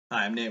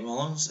Hi, I'm Nate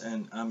Mullins,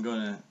 and I'm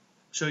going to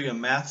show you a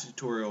math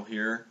tutorial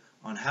here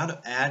on how to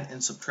add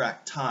and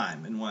subtract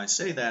time. And when I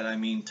say that, I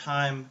mean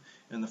time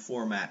in the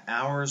format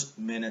hours,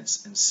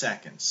 minutes, and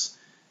seconds.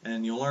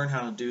 And you'll learn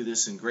how to do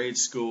this in grade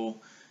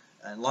school.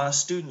 And a lot of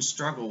students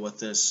struggle with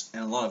this,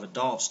 and a lot of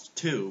adults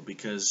too,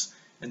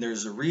 and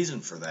there's a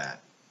reason for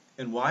that.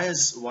 And why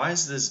is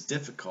this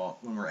difficult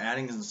when we're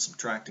adding and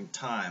subtracting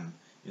time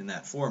in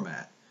that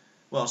format?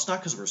 Well, it's not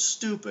because we're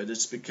stupid,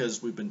 it's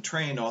because we've been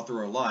trained all through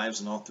our lives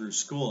and all through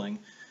schooling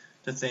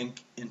to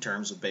think in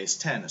terms of base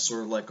 10. It's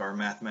sort of like our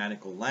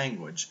mathematical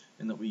language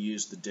in that we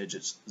use the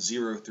digits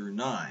 0 through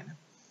 9.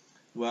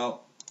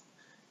 Well,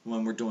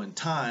 when we're doing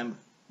time,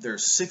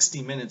 there's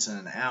 60 minutes in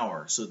an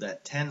hour, so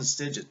that tens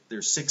digit,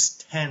 there's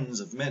 6 tens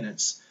of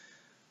minutes,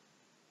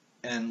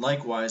 and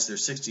likewise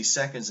there's 60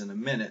 seconds in a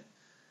minute,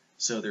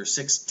 so there's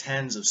 6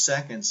 tens of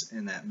seconds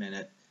in that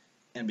minute,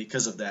 and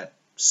because of that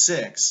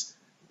 6,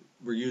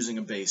 we're using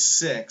a base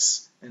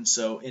 6, and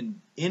so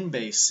in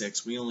base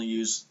 6 we only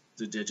use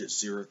the digits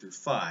 0 through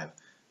 5.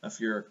 If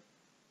you're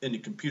into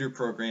computer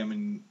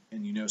programming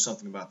and you know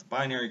something about the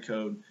binary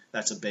code,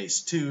 that's a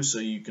base 2, so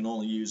you can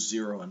only use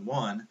 0 and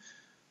 1.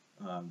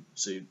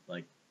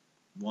 Like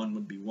 1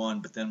 would be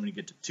 1, but then when you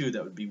get to 2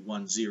 that would be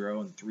 1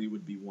 0, and 3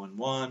 would be 1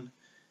 1,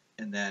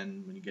 and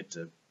then when you get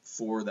to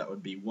 4 that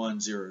would be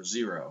 1 0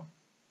 0.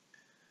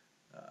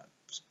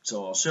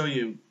 So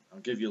I'll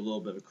give you a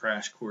little bit of a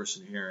crash course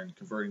in here in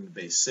converting to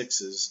base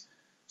 6s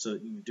so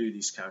that you can do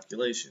these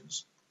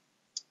calculations.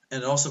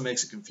 And it also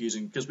makes it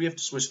confusing because we have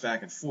to switch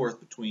back and forth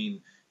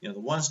between, the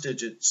ones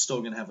digit still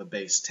going to have a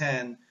base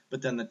 10,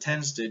 but then the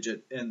tens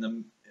digit in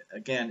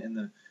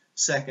the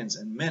seconds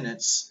and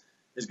minutes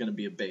is going to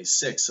be a base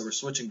 6. So we're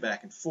switching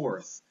back and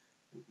forth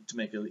to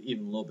make it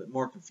even a little bit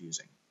more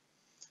confusing.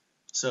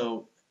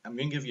 So I'm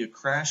going to give you a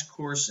crash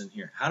course in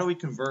here. How do we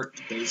convert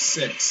to base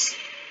 6?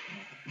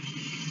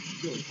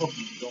 I really hope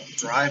you don't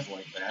drive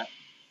like that,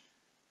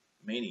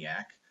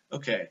 maniac.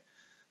 Okay,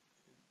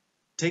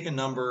 take a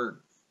number.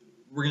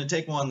 We're going to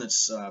take one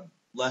that's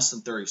less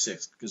than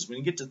 36, because when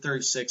you get to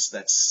 36,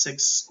 that's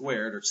 6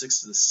 squared, or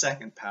 6 to the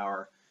second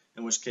power,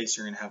 in which case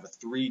you're going to have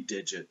a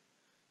 3-digit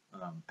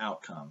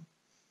outcome.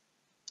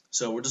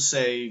 So we'll just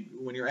say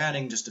when you're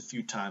adding just a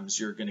few times,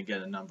 you're going to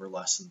get a number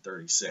less than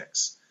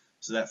 36.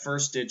 So that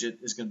first digit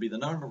is going to be the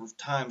number of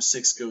times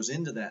 6 goes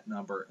into that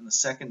number, and the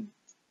second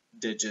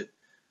digit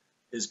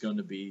is going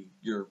to be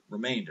your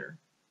remainder.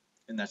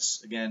 And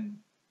that's, again,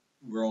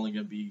 we're only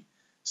going to be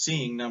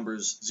seeing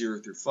numbers 0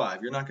 through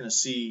 5. You're not going to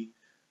see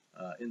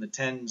in the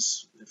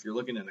tens, if you're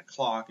looking at a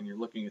clock and you're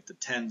looking at the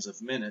tens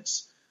of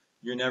minutes,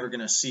 you're never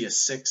going to see a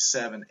 6,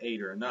 7,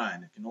 8, or a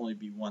 9. It can only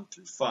be 1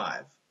 through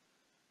 5,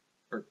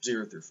 or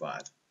 0 through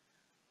 5.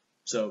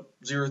 So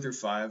 0 through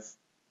 5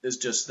 is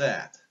just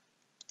that.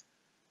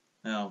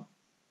 Now,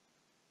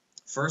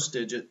 first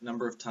digit,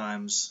 number of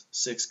times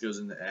 6 goes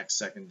into X,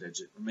 second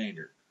digit,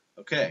 remainder.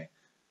 Okay,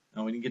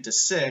 now when you get to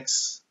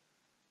 6,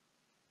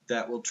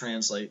 that will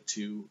translate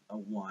to a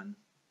 1,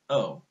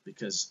 0,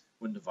 because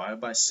when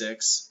divided by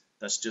 6,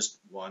 that's just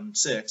 1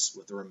 6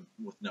 with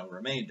no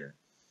remainder.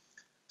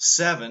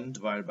 7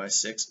 divided by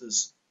 6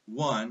 is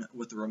 1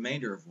 with the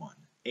remainder of 1.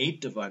 8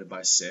 divided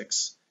by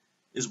 6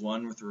 is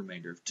 1 with the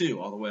remainder of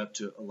 2, all the way up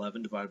to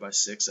 11 divided by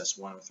 6, that's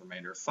 1 with the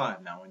remainder of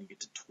 5. Now when you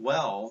get to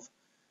 12,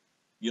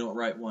 you don't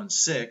write 1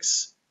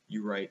 6,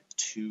 you write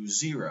 2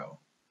 0.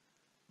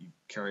 You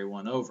carry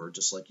 1 over,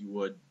 just like you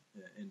would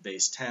in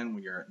base 10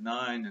 when you're at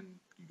 9 and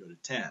you go to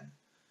 10.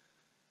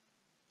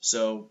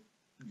 So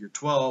your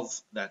 12,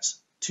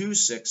 that's 2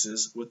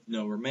 6s with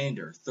no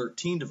remainder.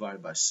 13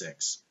 divided by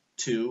 6,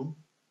 2,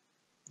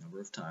 number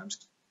of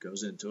times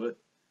goes into it,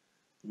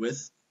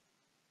 with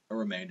a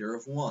remainder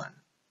of 1.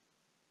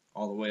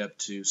 All the way up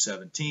to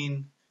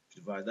 17, if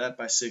you divide that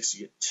by 6,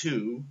 you get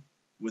 2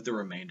 with a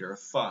remainder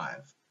of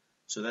 5.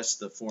 So that's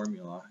the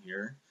formula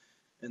here.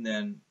 And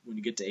then when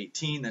you get to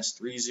 18, that's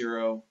 3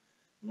 0.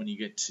 When you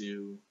get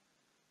to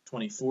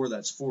 24,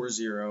 that's 4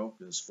 0,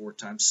 because it's 4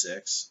 times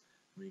 6.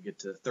 When you get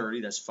to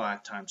 30, that's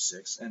 5 times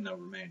 6, and no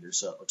remainder,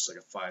 so it looks like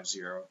a 5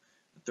 0.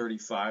 And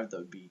 35, that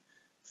would be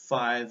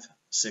 5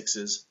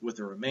 6s with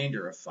a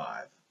remainder of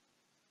 5.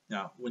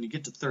 Now, when you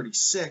get to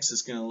 36,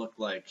 it's going to look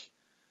like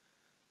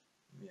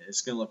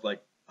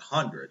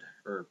 100,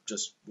 or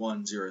just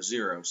 1 0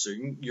 0. So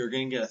you're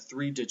going to get a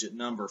 3-digit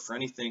number for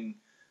anything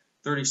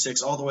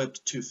 36 all the way up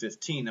to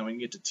 215. Now when you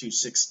get to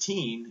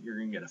 216, you're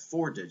going to get a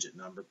 4-digit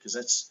number, because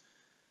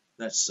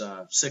that's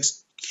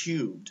 6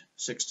 cubed,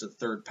 6 to the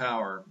third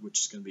power,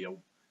 which is going to be a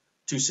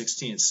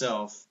 216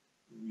 itself.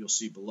 You'll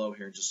see below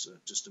here in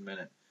just a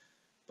minute.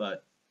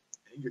 But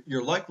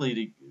you're likely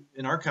to,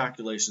 in our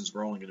calculations,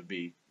 we're only going to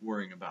be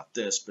worrying about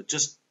this, but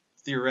just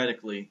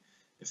theoretically,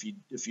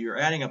 if you're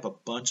adding up a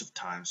bunch of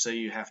times, say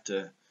you have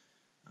to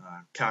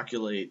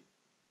calculate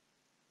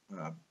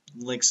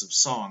links of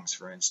songs,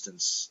 for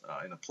instance,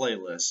 in a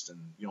playlist, and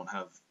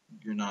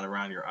you're not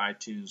around your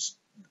iTunes,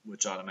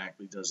 which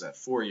automatically does that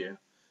for you.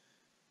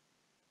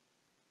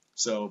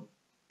 So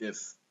if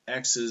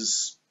X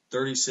is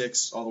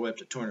 36 all the way up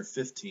to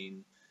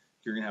 215,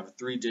 you're going to have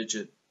a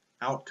 3-digit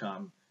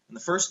outcome. And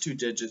the first two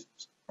digits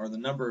are the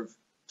number of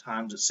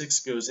times that 6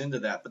 goes into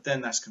that, but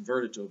then that's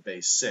converted to a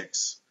base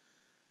 6.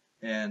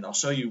 And I'll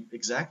show you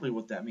exactly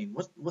what that means.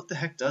 What the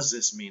heck does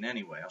this mean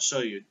anyway? I'll show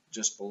you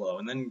just below.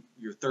 And then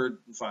your third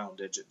and final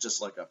digit,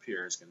 just like up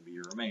here, is going to be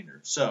your remainder.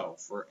 So,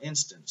 for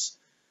instance,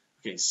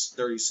 okay,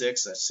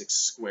 36, that's 6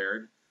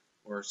 squared,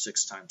 or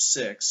 6 times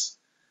 6.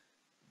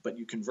 But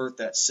you convert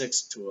that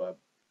 6 to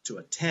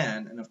a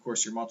 10, and of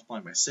course you're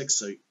multiplying by 6,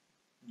 so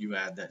you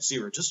add that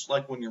 0. Just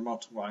like when you're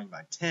multiplying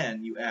by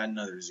 10, you add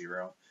another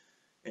 0.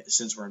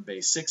 Since we're in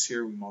base 6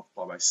 here, we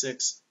multiply by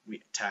 6,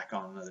 we tack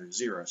on another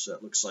 0. So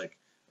it looks like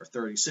our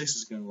 36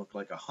 is going to look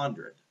like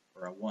 100,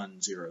 or a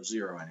 100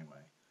 anyway.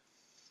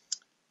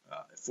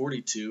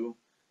 42,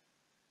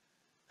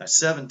 that's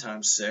 7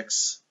 times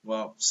 6.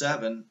 Well,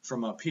 7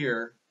 from up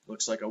here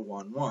looks like a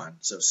 1, 1.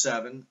 So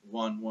 7,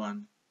 1,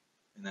 1,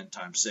 and then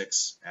times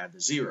 6, add the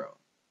 0.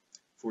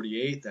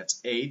 48, that's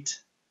 8.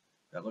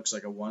 That looks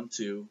like a 1,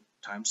 2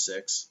 times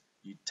 6.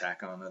 You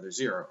tack on another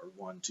 0, or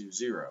 1, 2,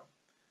 0.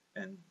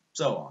 And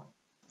so on,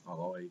 all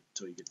the way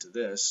till you get to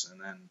this.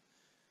 And then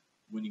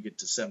when you get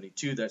to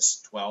 72,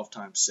 that's 12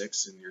 times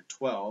 6, and your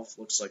 12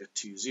 looks like a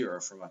 20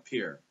 from up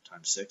here.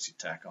 Times 6, you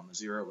tack on the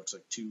 0, it looks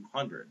like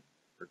 200,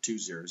 or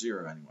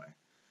 200 anyway,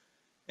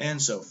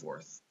 and so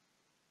forth.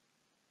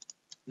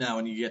 Now,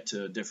 when you get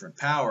to a different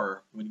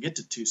power, when you get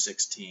to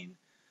 216,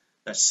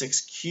 that's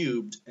 6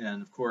 cubed,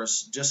 and of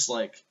course, just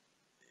like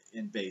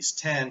in base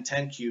 10,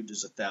 10 cubed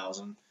is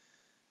 1,000.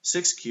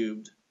 6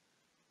 cubed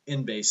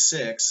in base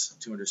 6,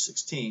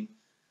 216,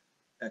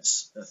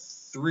 that's a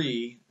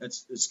 3,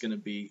 it's going to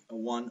be a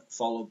 1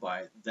 followed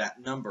by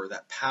that number.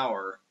 That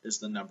power is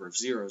the number of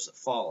zeros that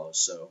follows,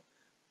 so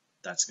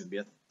that's going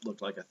to be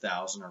look like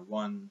 1,000, or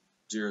 1000.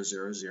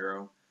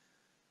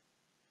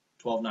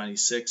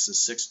 1296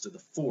 is 6 to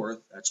the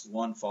 4th, that's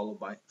 1 followed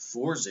by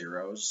 4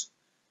 zeros.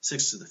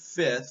 6 to the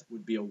 5th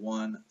would be a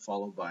 1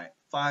 followed by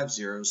 5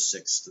 zeros.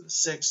 6 to the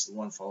 6th,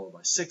 1 followed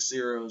by 6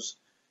 zeros,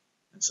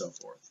 and so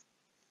forth.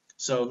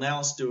 So now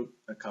let's do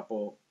a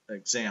couple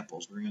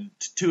examples. We're going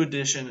to 2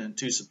 addition and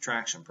 2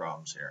 subtraction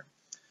problems here.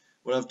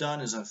 What I've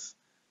done is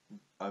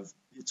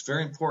it's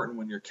very important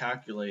when you're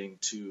calculating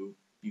to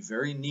be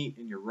very neat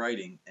in your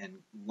writing and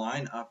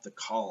line up the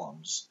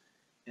columns,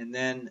 and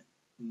then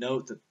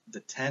note that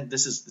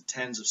this is the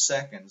tens of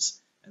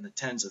seconds and the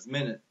tens of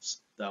minutes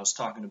that I was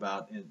talking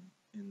about in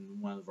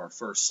one of our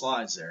first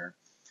slides there,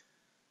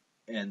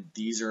 and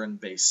these are in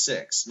base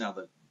 6.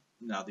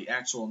 Now the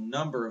actual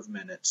number of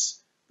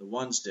minutes, the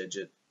ones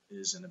digit,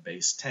 is in a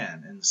base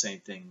 10, and the same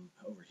thing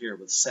over here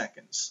with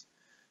seconds.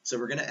 So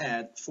we're going to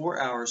add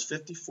 4 hours,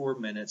 54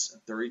 minutes,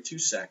 and 32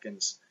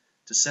 seconds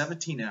to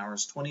 17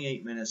 hours,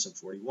 28 minutes, and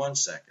 41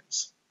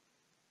 seconds.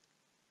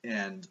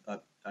 And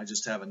I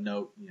just have a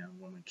note,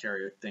 when we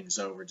carry things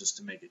over, just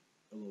to make it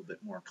a little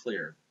bit more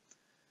clear.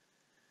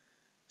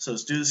 So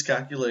let's do this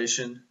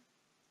calculation.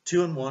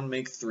 2 and 1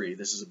 make 3.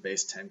 This is a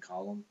base 10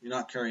 column. You're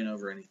not carrying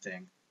over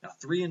anything. Now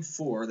 3 and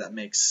 4, that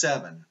makes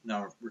 7.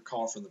 Now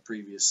recall from the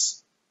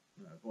previous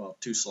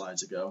 2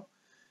 slides ago,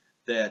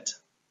 that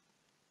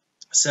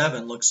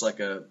 7 looks like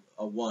a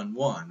 1,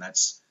 1.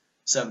 That's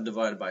 7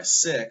 divided by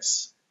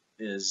 6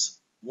 is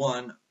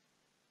 1.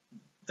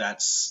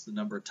 That's the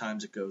number of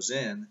times it goes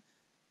in.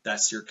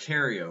 That's your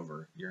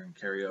carryover. You're going to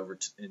carry over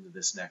into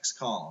this next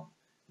column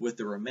with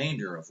the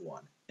remainder of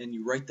 1. And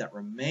you write that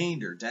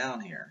remainder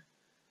down here.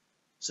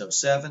 So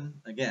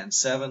 7, again,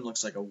 7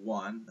 looks like a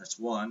 1. That's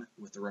 1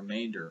 with the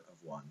remainder of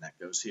 1. That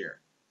goes here.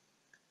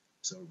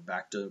 So we're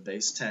back to the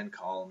base 10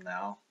 column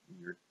now,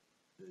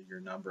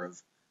 your number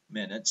of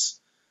minutes.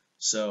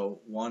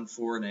 So 1,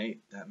 4, and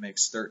 8, that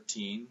makes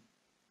 13.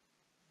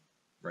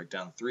 Write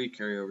down 3,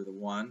 carry over the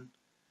 1.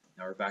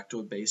 Now we're back to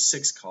a base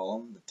 6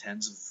 column, the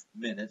tens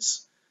of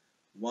minutes.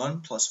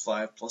 1 plus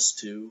 5 plus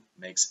 2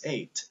 makes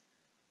 8.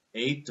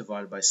 8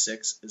 divided by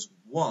 6 is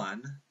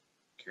 1,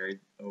 carried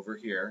over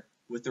here,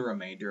 with the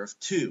remainder of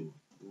 2,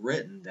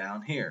 written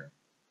down here.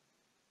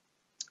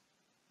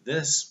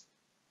 This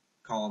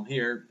column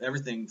here,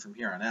 everything from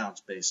here on out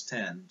is base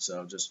 10,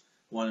 so just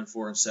 1 and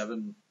 4 and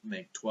 7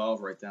 make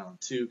 12, write down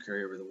 2,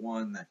 carry over the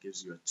 1, that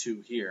gives you a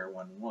 2 here,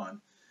 1 and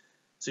 1.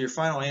 So your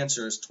final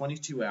answer is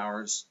 22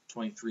 hours,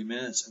 23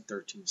 minutes, and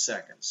 13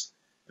 seconds.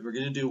 And we're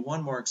going to do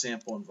one more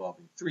example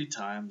involving 3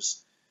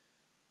 times,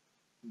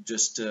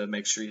 just to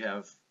make sure you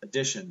have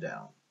addition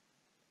down.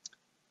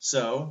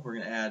 So we're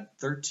going to add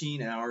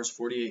 13 hours,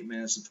 48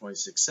 minutes, and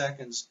 26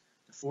 seconds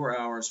to 4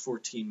 hours,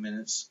 14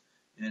 minutes,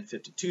 and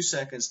 52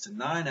 seconds to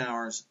 9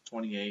 hours,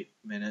 28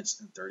 minutes,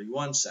 and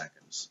 31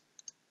 seconds.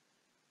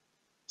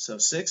 So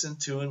 6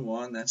 and 2 and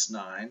 1, that's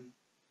 9.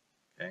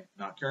 Okay,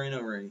 not carrying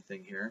over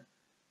anything here.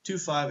 2,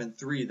 5, and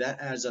 3,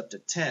 that adds up to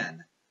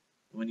 10.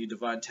 When you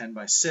divide 10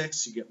 by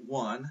 6, you get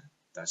 1.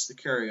 That's the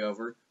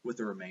carryover with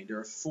the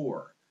remainder of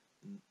 4.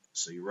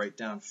 So you write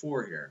down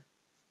 4 here.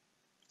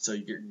 So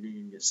you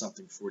can get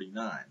something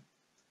 49.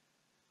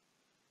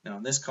 Now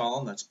in this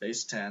column, that's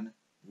base 10.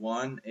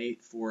 1,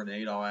 8, 4, and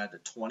 8 all add to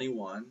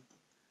 21.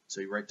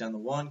 So you write down the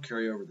 1,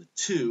 carry over the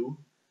 2.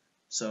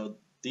 So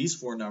these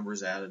four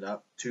numbers added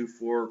up, 2,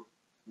 4,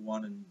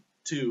 1, and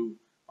 2,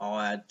 all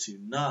add to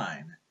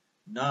 9.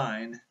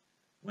 9,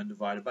 when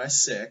divided by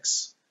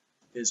 6,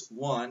 is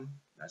 1,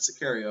 that's a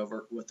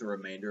carryover, with a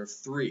remainder of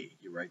 3.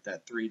 You write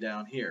that 3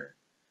 down here.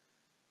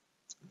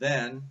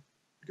 Then,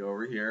 go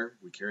over here,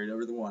 we carried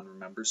over the 1,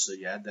 remember, so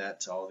you add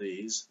that to all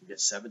these, you get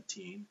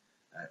 17.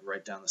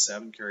 Write down the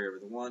 7, carry over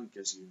the 1,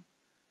 gives you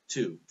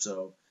 2.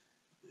 So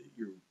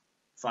your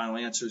final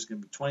answer is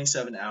going to be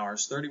 27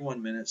 hours,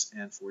 31 minutes,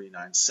 and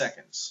 49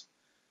 seconds.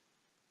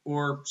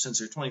 Or, since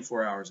there are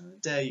 24 hours in a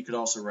day, you could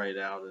also write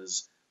it out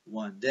as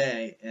one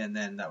day, and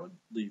then that would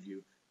leave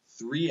you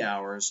 3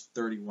 hours,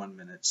 31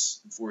 minutes,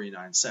 and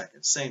 49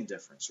 seconds. Same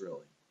difference,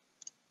 really.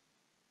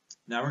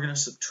 Now we're going to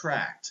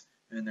subtract,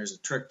 and there's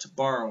a trick to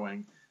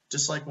borrowing.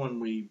 Just like when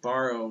we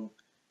borrow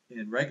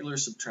in regular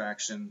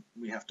subtraction,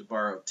 we have to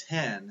borrow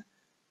 10.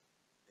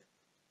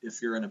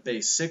 If you're in a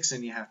base 6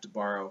 and you have to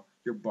borrow,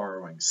 you're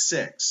borrowing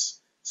 6.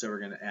 So we're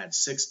going to add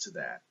 6 to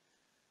that.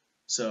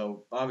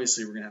 So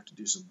obviously we're going to have to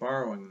do some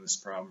borrowing in this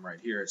problem right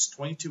here. It's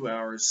 22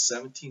 hours,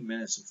 17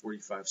 minutes, and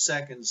 45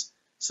 seconds.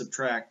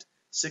 Subtract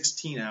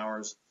 16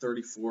 hours,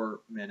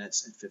 34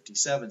 minutes, and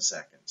 57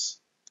 seconds.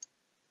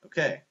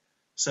 Okay,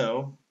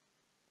 so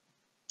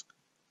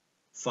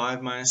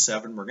 5 minus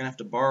 7, we're going to have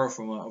to borrow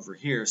from over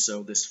here,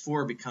 so this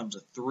 4 becomes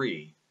a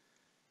 3.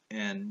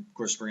 And of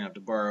course we're going to have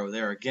to borrow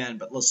there again,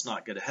 but let's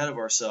not get ahead of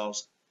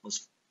ourselves.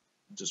 Let's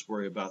just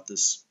worry about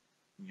this,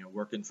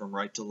 working from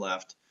right to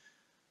left.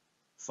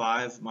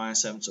 5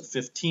 minus 7, so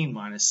 15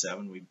 minus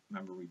 7.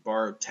 Remember we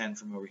borrowed 10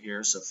 from over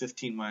here, so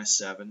 15 minus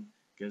 7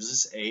 gives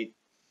us 8.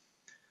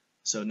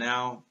 So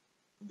now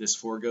this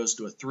 4 goes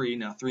to a 3.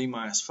 Now 3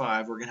 minus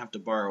 5, we're going to have to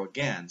borrow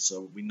again.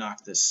 So we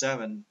knock this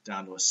 7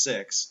 down to a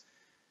 6,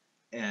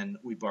 and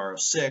we borrow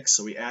 6,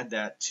 so we add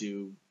that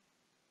to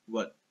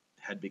what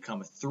had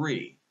become a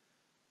 3.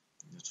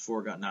 This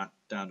 4 got knocked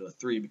down to a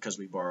 3 because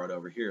we borrowed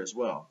over here as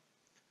well.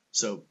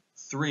 So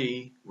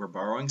 3, we're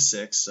borrowing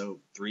 6, so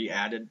 3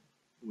 added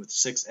with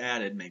 6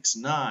 added makes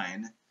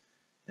 9,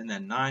 and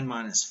then 9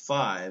 minus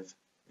 5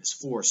 is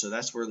 4, so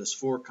that's where this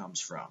 4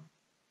 comes from.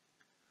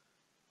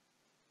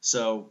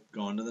 So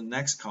going to the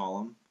next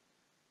column,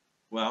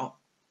 well,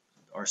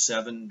 our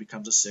 7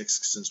 becomes a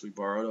 6 since we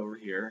borrowed over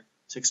here.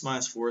 6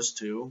 minus 4 is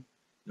 2,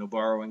 no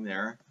borrowing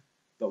there.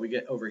 But we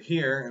get over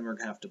here and we're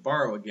going to have to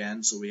borrow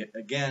again. So we,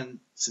 again,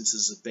 since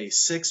this is a base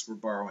 6, we're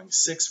borrowing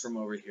 6 from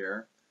over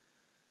here.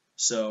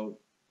 So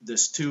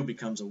this 2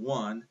 becomes a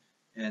 1,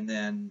 and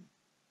then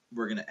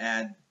we're going to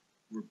add,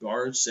 we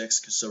borrowed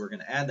 6, so we're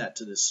going to add that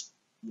to this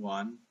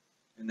 1,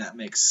 and that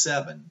makes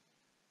 7.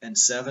 And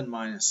 7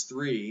 minus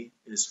 3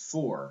 is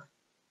 4,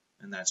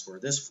 and that's where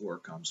this 4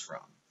 comes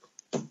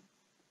from.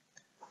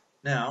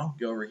 Now,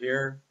 go over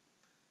here,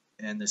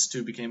 and this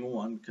 2 became a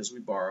 1 because we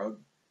borrowed,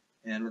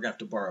 and we're going to have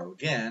to borrow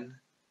again.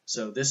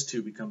 So this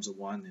 2 becomes a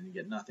 1, and you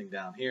get nothing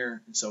down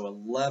here. And so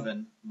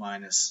 11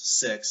 minus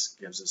 6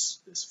 gives us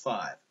this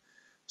 5.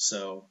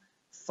 So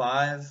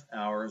 5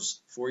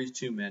 hours,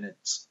 42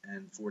 minutes,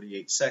 and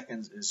 48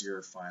 seconds is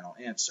your final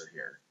answer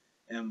here.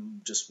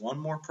 And just one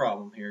more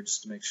problem here,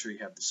 just to make sure you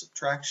have the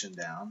subtraction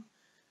down.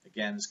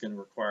 Again, it's going to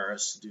require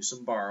us to do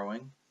some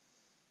borrowing.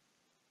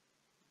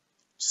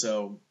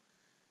 So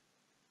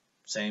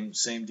same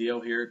deal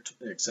here,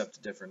 except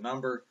a different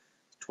number.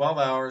 12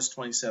 hours,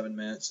 27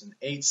 minutes, and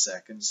 8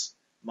 seconds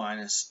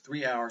minus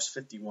 3 hours,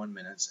 51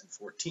 minutes, and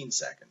 14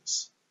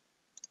 seconds.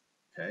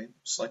 Okay,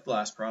 just like the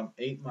last problem,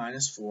 8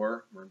 minus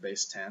 4, we're in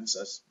base 10, so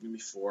that's going to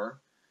be 4.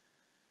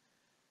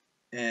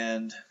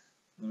 And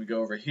then we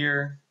go over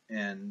here,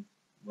 and,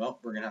 well,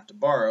 we're going to have to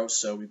borrow,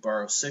 so we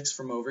borrow 6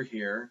 from over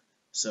here.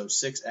 So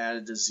 6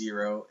 added to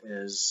 0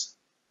 is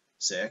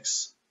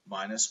 6,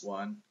 minus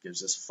 1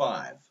 gives us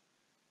 5.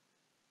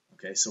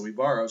 Okay, so we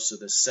borrow, so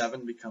this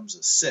 7 becomes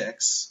a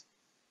 6.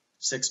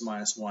 6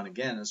 minus 1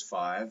 again is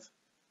 5.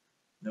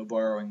 No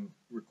borrowing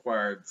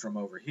required from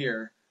over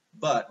here.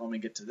 But when we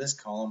get to this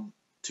column,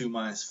 2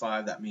 minus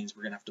 5, that means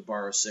we're going to have to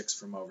borrow 6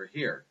 from over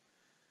here.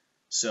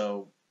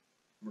 So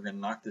we're going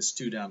to knock this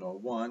 2 down to a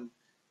 1,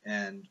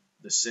 and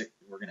the 6,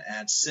 we're going to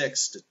add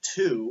 6 to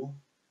 2.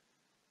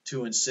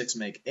 2 and 6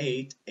 make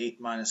 8.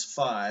 8 minus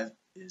 5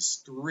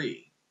 is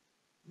 3.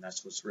 And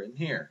that's what's written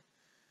here.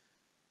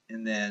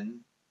 And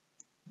then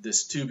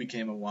this 2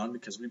 became a 1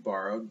 because we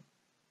borrowed.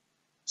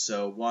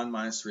 So 1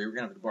 minus 3, we're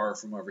going to have to borrow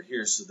from over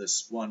here, so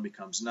this 1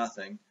 becomes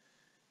nothing.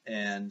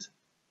 And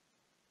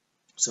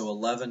so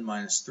 11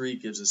 minus 3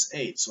 gives us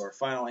 8. So our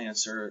final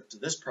answer to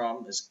this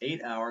problem is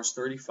 8 hours,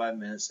 35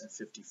 minutes, and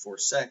 54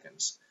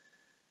 seconds.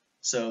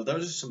 So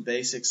those are some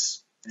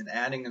basics in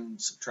adding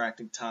and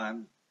subtracting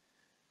time.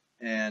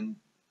 And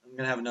I'm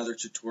going to have another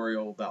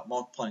tutorial about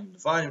multiplying and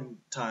dividing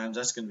times.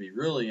 That's going to be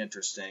really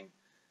interesting.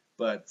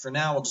 But for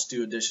now, we'll just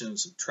do addition and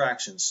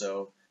subtraction.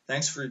 So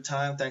thanks for your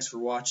time, thanks for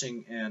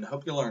watching, and I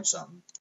hope you learned something.